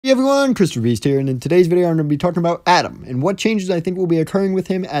Hey everyone, Christopher Beast here, and in today's video I'm going to be talking about Adam, and what changes I think will be occurring with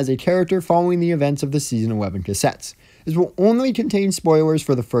him as a character following the events of the Season 11 cassettes. This will only contain spoilers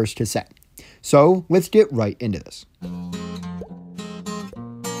for the first cassette. So, let's get right into this.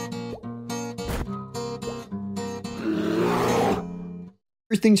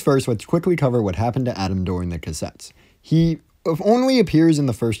 First things first, let's quickly cover what happened to Adam during the cassettes. He only appears in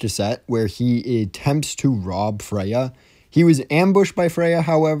the first cassette, where he attempts to rob Freya. He was ambushed by Freya,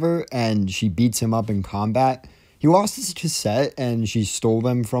 however, and she beats him up in combat. He lost his cassette, and she stole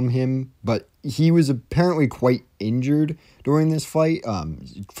them from him, but he was apparently quite injured during this fight.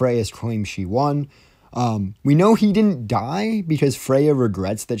 Freya claims she won. We know he didn't die because Freya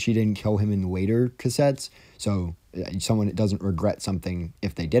regrets that she didn't kill him in later cassettes, so someone doesn't regret something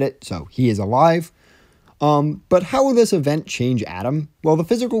if they did it, so he is alive. But how will this event change Adam? Well, the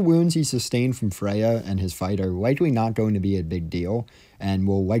physical wounds he sustained from Freya and his fight are likely not going to be a big deal, and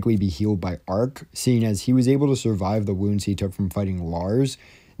will likely be healed by Ark, seeing as he was able to survive the wounds he took from fighting Lars.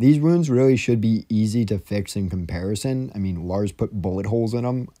 These wounds really should be easy to fix in comparison. I mean, Lars put bullet holes in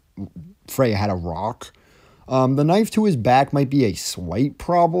them. Freya had a rock. The knife to his back might be a slight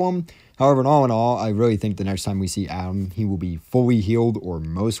problem. However, in all, I really think the next time we see Adam, he will be fully healed or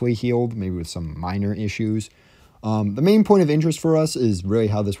mostly healed, maybe with some minor issues. The main point of interest for us is really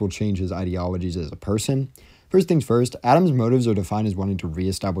how this will change his ideologies as a person. First things first, Adam's motives are defined as wanting to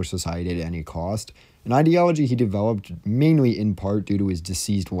reestablish society at any cost, an ideology he developed mainly in part due to his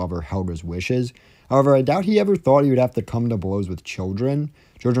deceased lover Helga's wishes. However, I doubt he ever thought he would have to come to blows with children.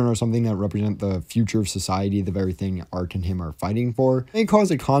 Children are something that represent the future of society, the very thing Ark and him are fighting for. It may cause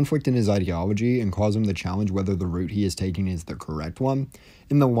a conflict in his ideology and cause him to challenge whether the route he is taking is the correct one.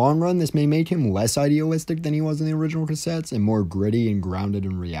 In the long run, this may make him less idealistic than he was in the original cassettes and more gritty and grounded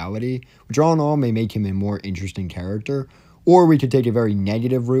in reality, which all in all may make him a more interesting character. Or we could take a very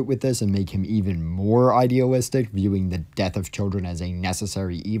negative route with this and make him even more idealistic, viewing the death of children as a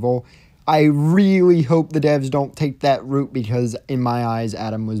necessary evil. I really hope the devs don't take that route because, in my eyes,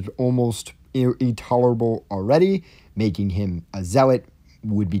 Adam was almost intolerable already. Making him a zealot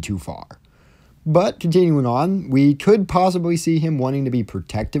would be too far. But, continuing on, we could possibly see him wanting to be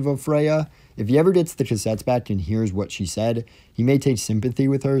protective of Freya. If he ever gets the cassettes back and hears what she said, he may take sympathy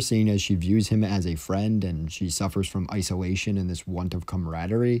with her, seeing as she views him as a friend and she suffers from isolation and this want of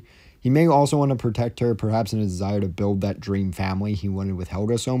camaraderie. He may also want to protect her, perhaps in a desire to build that dream family he wanted with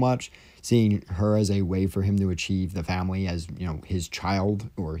Helga so much, seeing her as a way for him to achieve the family as, you know, his child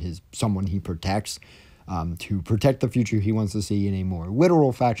or someone he protects, to protect the future he wants to see in a more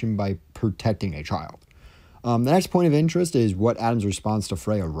literal fashion by protecting a child. The next point of interest is what Adam's response to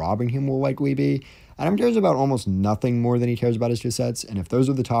Freya robbing him will likely be. Adam cares about almost nothing more than he cares about his cassettes, and if those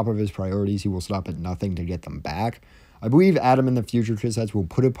are the top of his priorities, he will stop at nothing to get them back. I believe Adam in the future cassettes will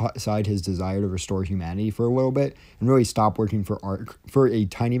put aside his desire to restore humanity for a little bit and really stop working for Ark for a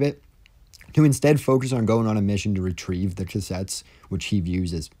tiny bit, to instead focus on going on a mission to retrieve the cassettes, which he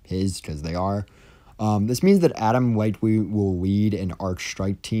views as his, because they are. This means that Adam likely will lead an Ark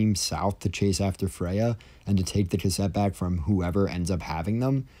strike team south to chase after Freya and to take the cassette back from whoever ends up having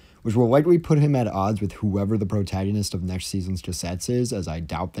them, which will likely put him at odds with whoever the protagonist of next season's cassettes is, as I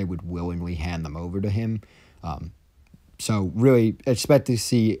doubt they would willingly hand them over to him. So really expect to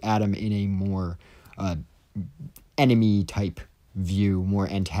see Adam in a more enemy-type view, more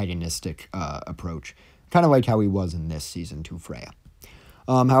antagonistic approach, kind of like how he was in this season to Freya.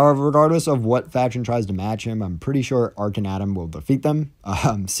 However, regardless of what faction tries to match him, I'm pretty sure Ark and Adam will defeat them,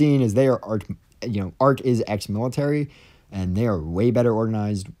 seeing as they are Ark is ex-military, and they are way better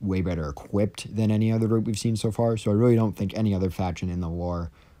organized, way better equipped than any other group we've seen so far, so I really don't think any other faction in the lore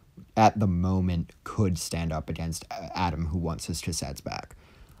at the moment could stand up against Adam, who wants his cassettes back.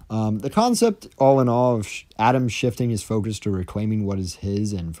 The concept, all in all, of Adam shifting his focus to reclaiming what is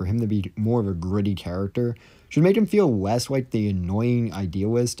his and for him to be more of a gritty character should make him feel less like the annoying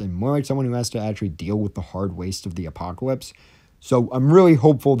idealist and more like someone who has to actually deal with the hard waste of the apocalypse. So I'm really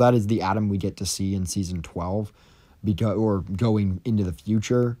hopeful that is the Adam we get to see in Season 12, or going into the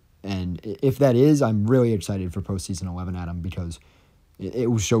future. And if that is, I'm really excited for post-Season 11 Adam, because it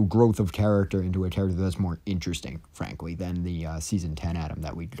will show growth of character into a character that's more interesting, frankly, than the Season 10 Adam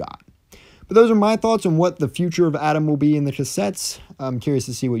that we got. But those are my thoughts on what the future of Adam will be in the cassettes. I'm curious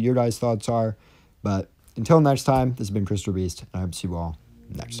to see what your guys' thoughts are. But until next time, this has been Christopher Beast, and I hope to see you all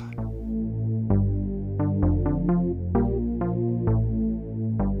next time.